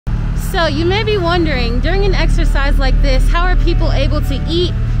So you may be wondering, during an exercise like this, how are people able to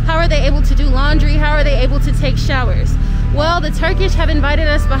eat? How are they able to do laundry? How are they able to take showers? Well, the Turkish have invited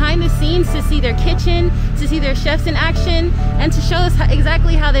us behind the scenes to see their kitchen, to see their chefs in action, and to show us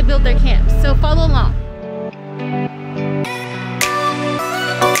exactly how they build their camps. So follow along.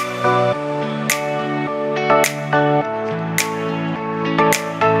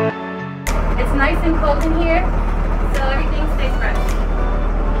 It's nice and cold in here, so everything stays fresh.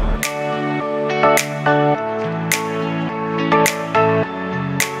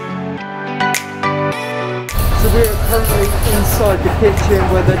 So we are currently inside the kitchen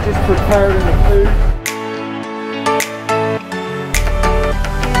where they're just preparing the food.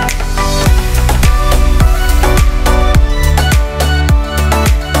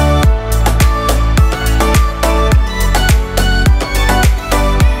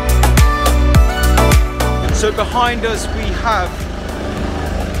 So behind us we have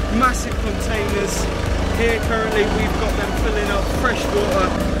massive containers. Here currently we've got them filling up fresh water,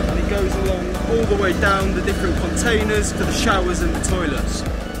 and it goes along all the way down the different containers for the showers and the toilets.